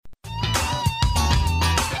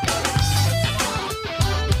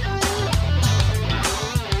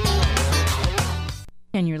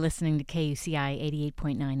And you're listening to KUCI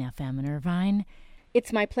 88.9 FM in Irvine.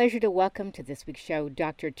 It's my pleasure to welcome to this week's show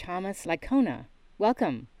Dr. Thomas Licona.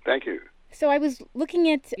 Welcome. Thank you. So I was looking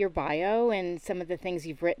at your bio and some of the things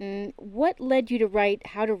you've written. What led you to write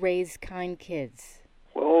How to Raise Kind Kids?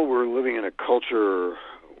 Well, we're living in a culture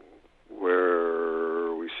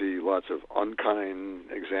where we see lots of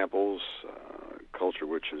unkind examples, culture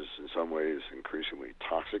which is in some ways increasingly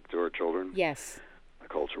toxic to our children. Yes. A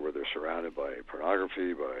culture where they're surrounded by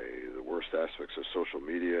pornography, by the worst aspects of social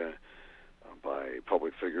media, by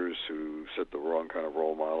public figures who set the wrong kind of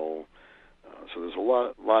role model. So there's a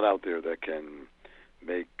lot out there that can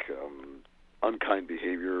make unkind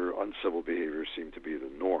behavior, uncivil behavior seem to be the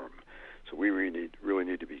norm. So we really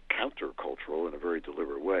need to be countercultural in a very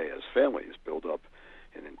deliberate way as families build up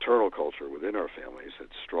an internal culture within our families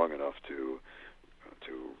that's strong enough to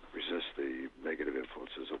resist the negative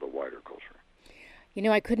influences of the wider culture. You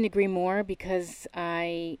know, I couldn't agree more because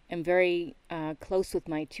I am very close with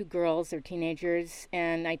my two girls. They're teenagers,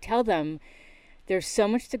 and I tell them there's so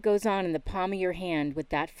much that goes on in the palm of your hand with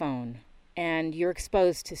that phone, and you're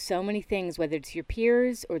exposed to so many things, whether it's your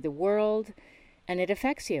peers or the world, and it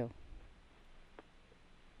affects you.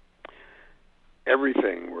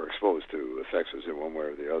 Everything we're exposed to affects us in one way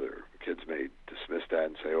or the other. Kids may dismiss that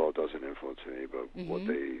and say, oh, it doesn't influence me, but what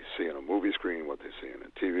they see on a movie screen, what they see on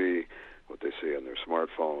a TV, what they see on their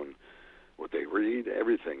smartphone, what they read,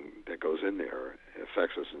 everything that goes in there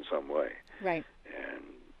affects us in some way. Right. And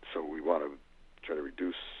so we want to try to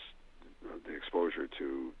reduce the exposure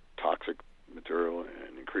to toxic material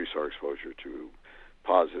and increase our exposure to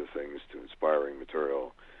positive things, to inspiring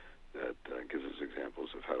material that gives us examples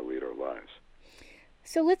of how to lead our lives.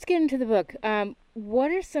 So let's get into the book.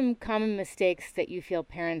 What are some common mistakes that you feel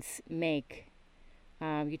parents make?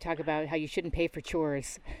 You talk about how you shouldn't pay for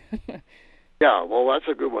chores. Yeah, well, that's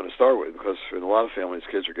a good one to start with because in a lot of families,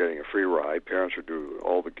 kids are getting a free ride. Parents are doing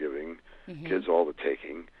all the giving, kids all the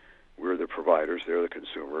taking. We're the providers, they're the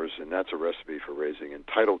consumers, and that's a recipe for raising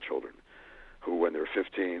entitled children who, when they're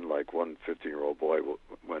 15, like one 15-year-old boy,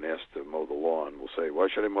 when asked to mow the lawn, will say, why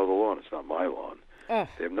should I mow the lawn? It's not my lawn.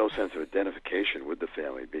 They have no sense of identification with the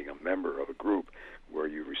family, being a member of a group where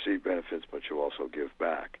you receive benefits, but you also give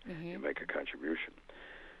back. You make a contribution.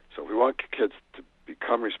 So if we want kids to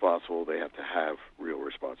become responsible, they have to have real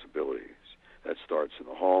responsibilities. That starts in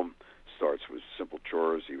the home, starts with simple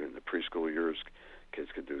chores. Even in the preschool years,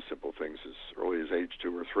 kids can do simple things as early as age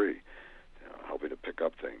 2 or 3, helping to pick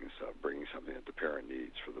up things, bringing something that the parent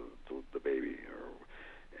needs for the baby,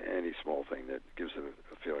 or any small thing that gives them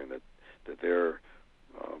a feeling that they're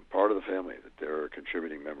part of the family, that they're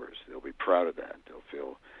contributing members. They'll be proud of that. They'll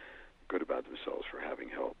feel good about themselves for having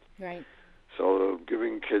helped. Right. So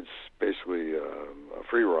giving kids basically a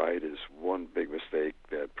free ride is one big mistake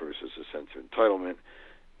that produces a sense of entitlement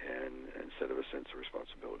and instead of a sense of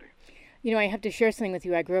responsibility. You know, I have to share something with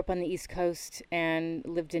you. I grew up on the East Coast and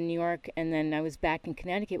lived in New York, and then I was back in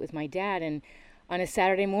Connecticut with my dad, and on a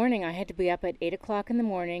Saturday morning, I had to be up at 8 o'clock in the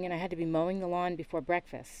morning, and I had to be mowing the lawn before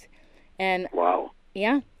breakfast. And wow.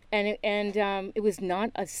 Yeah, and it was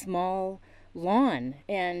not a small lawn,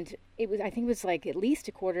 and I think it was like at least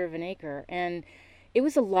a quarter of an acre, and it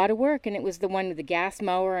was a lot of work, and it was the one with the gas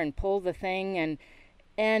mower and pull the thing,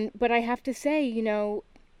 but I have to say, you know,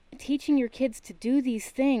 teaching your kids to do these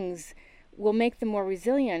things will make them more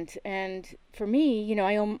resilient. And for me, you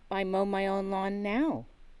know, I mow my own lawn now.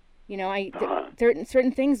 You know,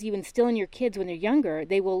 certain things you instill in your kids when they're younger,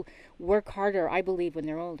 they will work harder, I believe, when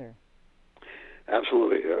they're older.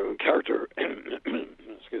 Absolutely.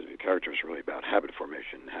 Character is really about habit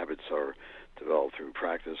formation. Habits are developed through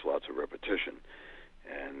practice, lots of repetition.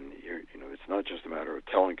 And, it's not just a matter of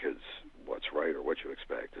telling kids what's right or what you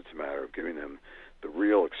expect. It's a matter of giving them the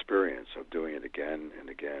real experience of doing it again and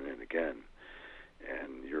again and again.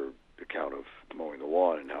 And your account of mowing the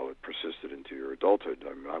lawn and how it persisted into your adulthood.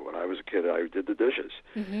 When I was a kid, I did the dishes.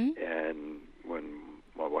 And when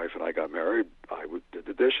my wife and I got married, I did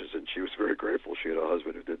the dishes, and she was very grateful she had a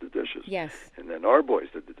husband who did the dishes. Yes. And then our boys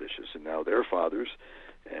did the dishes, and now they're fathers,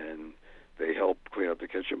 and they help clean up the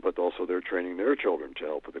kitchen, but also they're training their children to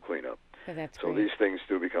help with the cleanup. Oh, that's so great. These things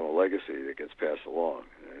do become a legacy that gets passed along,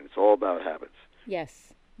 and it's all about habits.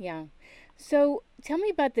 Yes, yeah. So tell me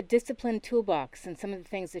about the discipline toolbox and some of the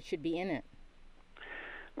things that should be in it.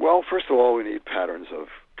 Well, first of all, we need patterns of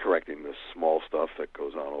correcting the small stuff that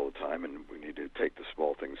goes on all the time, and we need to take the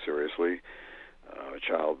small things seriously. A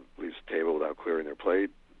child leaves the table without clearing their plate.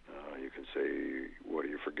 You can say, "What are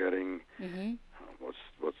you forgetting?"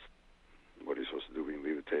 What are you supposed to do when you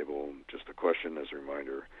leave the table? Just a question as a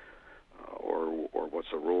reminder, or what's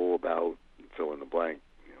the rule about fill in the blank?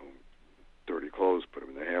 dirty clothes, put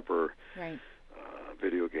them in the hamper. Right.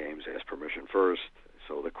 Video games, ask permission first.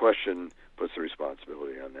 So the question puts the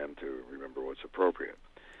responsibility on them to remember what's appropriate.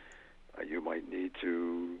 You might need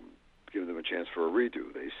to give them a chance for a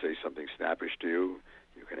redo. They say something snappish to you,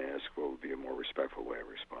 you can ask what would be a more respectful way of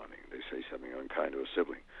responding. They say something unkind to a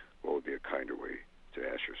sibling, what would be a kinder way to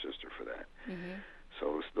ask your sister for that? Mm-hmm.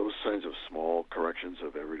 So those kinds of small corrections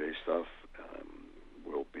of everyday stuff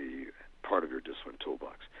will be part of your discipline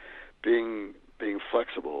toolbox. Being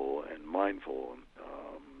flexible and mindful,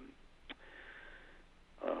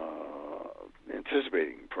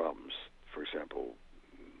 anticipating problems. For example,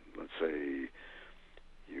 let's say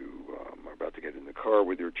you are about to get in the car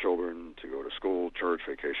with your children to go to school, church,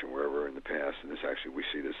 vacation, wherever in the past, and we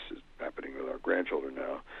see this happening with our grandchildren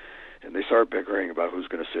now, and they start bickering about who's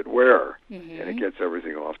going to sit where, Mm-hmm. and it gets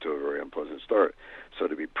everything off to a very unpleasant start. So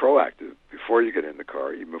to be proactive, before you get in the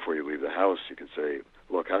car, even before you leave the house, you can say,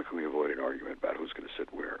 look, how can we avoid an argument about who's going to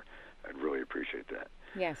sit where? I'd really appreciate that.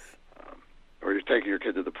 Yes. Or you're taking your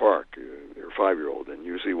kid to the park, your 5-year-old, and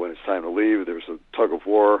usually when it's time to leave, there's a tug of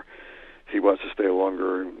war. He wants to stay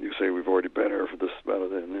longer, and you say, we've already been here for this amount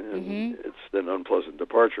of time, and Mm-hmm. it's an unpleasant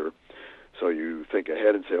departure. So you think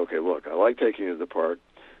ahead and say, okay, look, I like taking you to the park,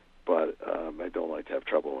 but I don't like to have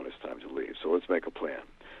trouble when it's time to leave. So let's make a plan.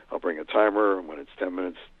 I'll bring a timer, and when it's 10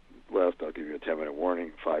 minutes left, I'll give you a 10-minute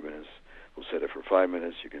warning, 5 minutes. We'll set it for 5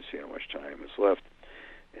 minutes. You can see how much time is left.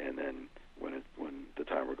 And then when the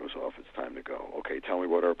timer goes off, it's time to go. Okay, tell me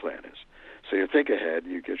what our plan is. So you think ahead.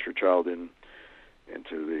 You get your child into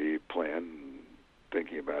the plan,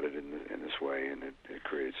 thinking about it in this way, and it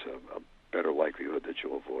creates a better likelihood that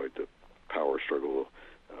you'll avoid the power struggle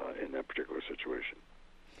in that particular situation.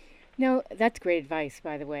 No, that's great advice,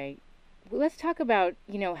 by the way. Let's talk about,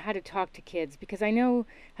 how to talk to kids, because I know,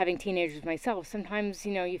 having teenagers myself, sometimes,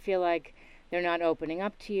 you feel like they're not opening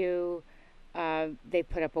up to you. They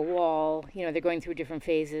put up a wall. They're going through different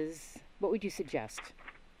phases. What would you suggest?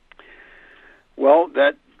 Well,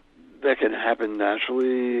 that can happen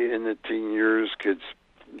naturally in the teen years. Kids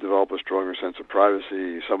develop a stronger sense of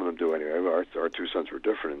privacy. Some of them do anyway. Our two sons were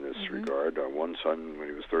different in this Mm-hmm. regard. Our one son, when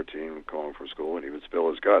he was 13, calling from school, and he would spill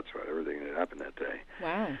his guts about everything that happened that day.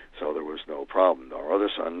 Wow. So there was no problem. Our other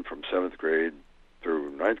son, from 7th grade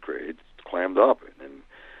through 9th grade, clammed up. And then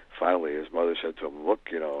finally his mother said to him, look,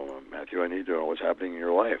 Matthew, I need to know what's happening in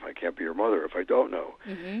your life. I can't be your mother if I don't know.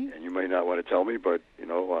 Mm-hmm. And you may not want to tell me, but,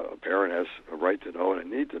 a parent has a right to know and a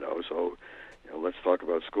need to know. So, let's talk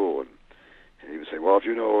about school. And he would say, well, if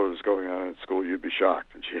you know what was going on at school, you'd be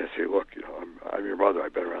shocked. And she'd say, look, I'm your mother.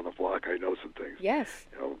 I've been around the block. I know some things. Yes.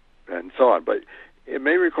 And so on. But it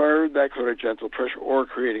may require that sort of gentle pressure or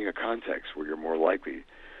creating a context where you're more likely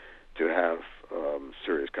to have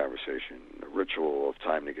serious conversation, a ritual of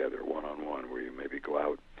time together, one-on-one, where you maybe go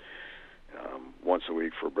out once a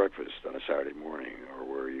week for breakfast on a Saturday morning, or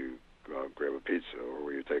where you grab a pizza, or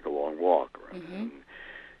where you take a long walk. Mm-hmm. And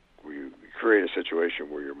we create a situation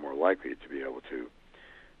where you're more likely to be able to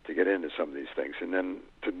get into some of these things. And then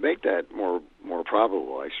to make that more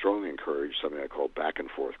probable, I strongly encourage something I call back and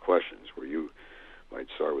forth questions, where you might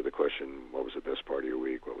start with the question, what was the best part of your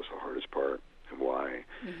week? What was the hardest part? And why?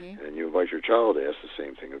 Mm-hmm. And you invite your child to ask the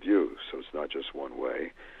same thing of you. So it's not just one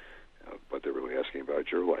way, but they're really asking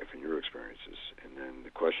about your life and your experiences. And then the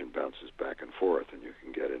question bounces back and forth, and you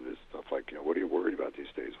can get into stuff like, what are you worried about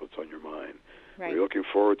these days? What's on your mind? Right. What are you looking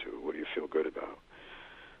forward to? What do you feel good about?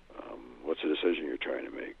 What's the decision you're trying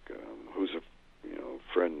to make? Who's a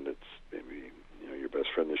friend that's maybe your best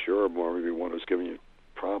friend this year, or more maybe one who's giving you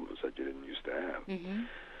problems that you didn't used to have? Mm-hmm.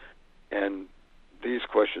 And these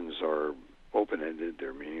questions are open-ended.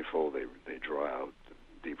 They're meaningful. They draw out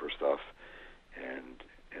deeper stuff, and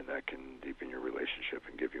that can deepen your relationship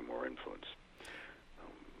and give you more influence.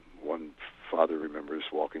 One father remembers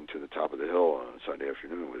walking to the top of the hill on a Sunday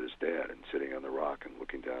afternoon with his dad and sitting on the rock and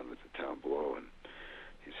looking down at the town below. And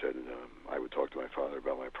he said, I would talk to my father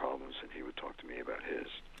about my problems, and he would talk to me about his.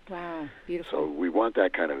 Wow, beautiful. So we want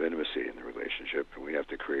that kind of intimacy in the relationship, and we have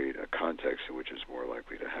to create a context in which it's more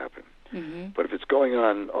likely to happen. Mm-hmm. But if it's going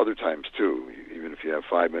on other times too, even if you have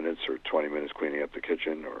 5 minutes or 20 minutes cleaning up the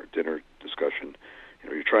kitchen or a dinner discussion,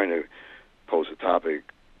 you're trying to pose a topic,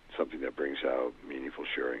 something that brings out meaningful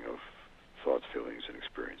sharing of thoughts, feelings, and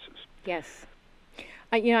experiences. Yes.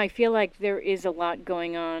 I feel like there is a lot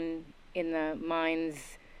going on in the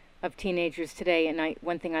minds of teenagers today, and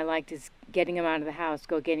one thing I liked is getting them out of the house,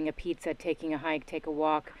 go getting a pizza, taking a hike, take a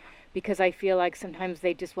walk, because I feel like sometimes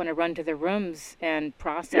they just want to run to their rooms and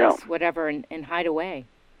process whatever and hide away.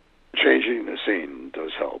 Changing the scene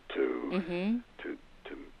does help to Mm-hmm.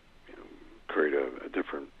 create a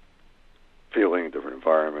different feeling, a different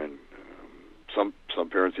environment, some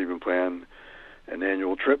parents even plan an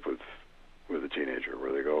annual trip with a teenager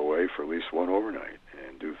where they go away for at least one overnight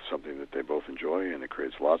and do something that they both enjoy, and it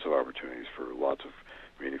creates lots of opportunities for lots of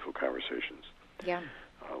meaningful conversations. Yeah.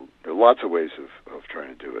 There are lots of ways of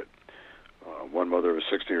trying to do it. One mother of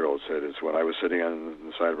a 60-year-old said it's when I was sitting on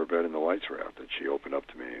the side of her bed and the lights were out that she opened up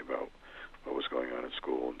to me about what was going on at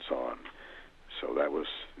school and so on. So that was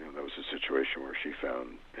a situation where she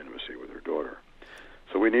found intimacy with her daughter.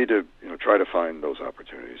 So we need to try to find those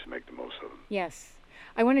opportunities and make the most of them. Yes.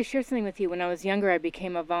 I want to share something with you. When I was younger, I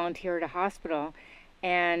became a volunteer at a hospital,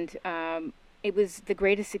 and it was the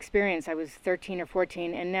greatest experience. I was 13 or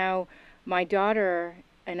 14, and now my daughter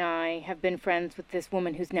and I have been friends with this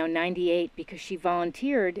woman who's now 98 because she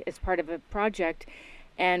volunteered as part of a project,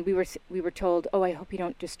 and we were told, oh, I hope you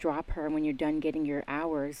don't just drop her when you're done getting your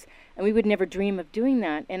hours. And we would never dream of doing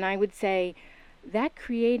that. And I would say that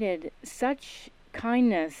created such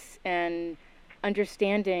kindness and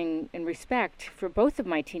understanding and respect for both of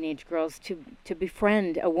my teenage girls to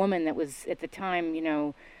befriend a woman that was at the time,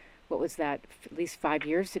 what was that, at least 5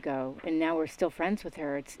 years ago, and now we're still friends with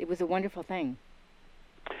her. It was a wonderful thing.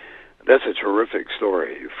 That's a terrific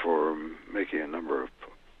story for making a number of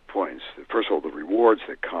points. First of all, the rewards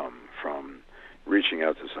that come from reaching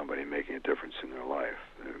out to somebody and making a difference in their life.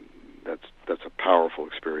 That's a powerful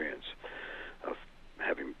experience of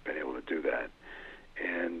having been able to do that.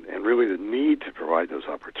 And really the need to provide those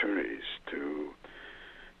opportunities to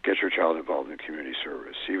get your child involved in community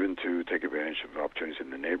service, even to take advantage of opportunities in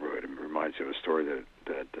the neighborhood. It reminds me of a story that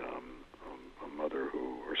a mother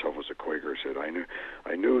who herself was a Quaker said, I knew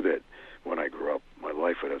that when I grew up, my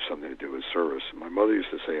life would have something to do with service. My mother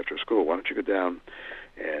used to say after school, why don't you go down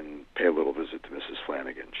and pay a little visit to Mrs.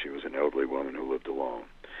 Flanagan? She was an elderly woman who lived alone.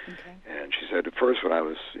 Okay. And she said, at first when I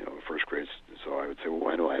was, first grade, so I would say, well,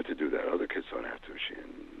 why do I have to do that? Other kids don't have to.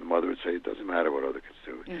 And the mother would say, it doesn't matter what other kids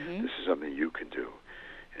do. Mm-hmm. This is something you can do,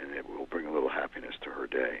 and it will bring a little happiness to her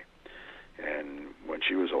day. And when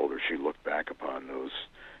she was older, she looked back upon those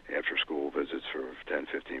after-school visits for 10,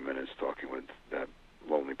 15 minutes talking with that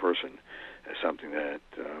lonely person as something that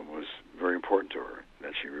was very important to her,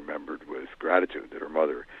 that she remembered with gratitude that her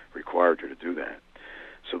mother required her to do that.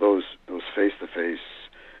 So those face-to-face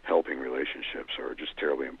helping relationships are just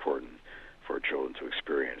terribly important for children to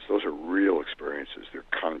experience. Those are real experiences. They're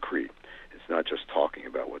concrete. It's not just talking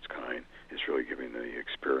about what's kind. It's really giving the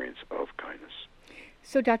experience of kindness.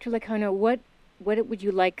 So, Dr. Licona, what would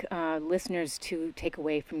you like listeners to take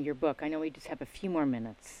away from your book? I know we just have a few more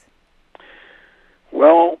minutes.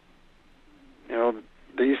 Well,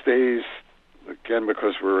 these days, again,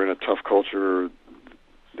 because we're in a tough culture,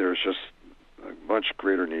 there's just a much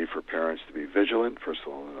greater need for parents to be vigilant. First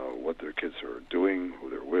of all, know what their kids are doing, who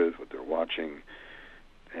they're with, what they're watching,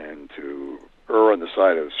 and to err on the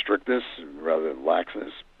side of strictness rather than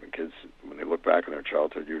laxness. And kids, when they look back on their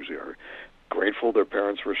childhood, usually are grateful their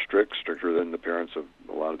parents were stricter than the parents of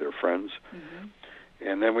a lot of their friends. Mm-hmm.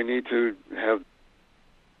 And then we need to have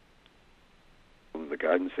the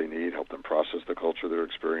guidance they need, help them process the culture they're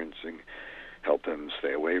experiencing, help them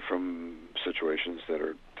stay away from situations that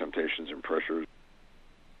are temptations and pressures,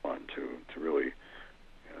 to really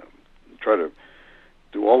try to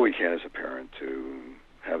do all we can as a parent to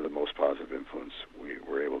have the most positive influence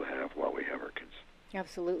we're able to have while we have our kids.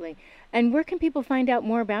 Absolutely. And where can people find out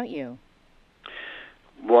more about you?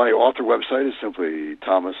 My author website is simply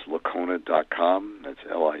thomaslicona.com. That's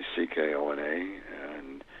Lickona,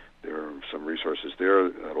 and there are some resources there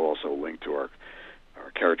that will also link to our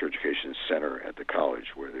Character Education Center at the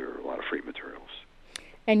college, where there are a lot of free materials.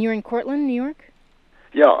 And you're in Cortland, New York?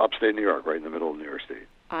 Yeah, upstate New York, right in the middle of New York State.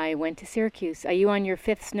 I went to Syracuse. Are you on your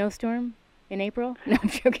 5th snowstorm in April? No, I'm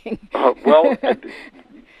joking. Well,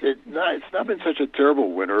 it's not been such a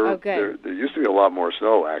terrible winter. Oh, good. There used to be a lot more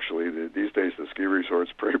snow, actually. These days, the ski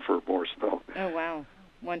resorts pray for more snow. Oh, wow.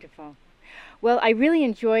 Wonderful. Well, I really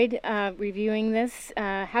enjoyed reviewing this,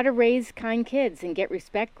 How to Raise Kind Kids and Get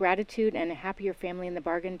Respect, Gratitude, and a Happier Family in the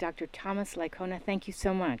Bargain. Dr. Thomas Licona, thank you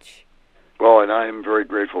so much. Well, and I am very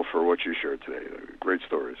grateful for what you shared today. Great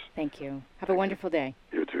stories. Thank you. Have a wonderful day.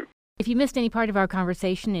 You too. If you missed any part of our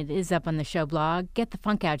conversation, it is up on the show blog,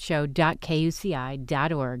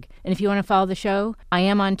 getthefunkoutshow.kuci.org. And if you want to follow the show, I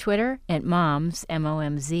am on Twitter at moms,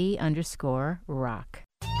 MOMZ_rock.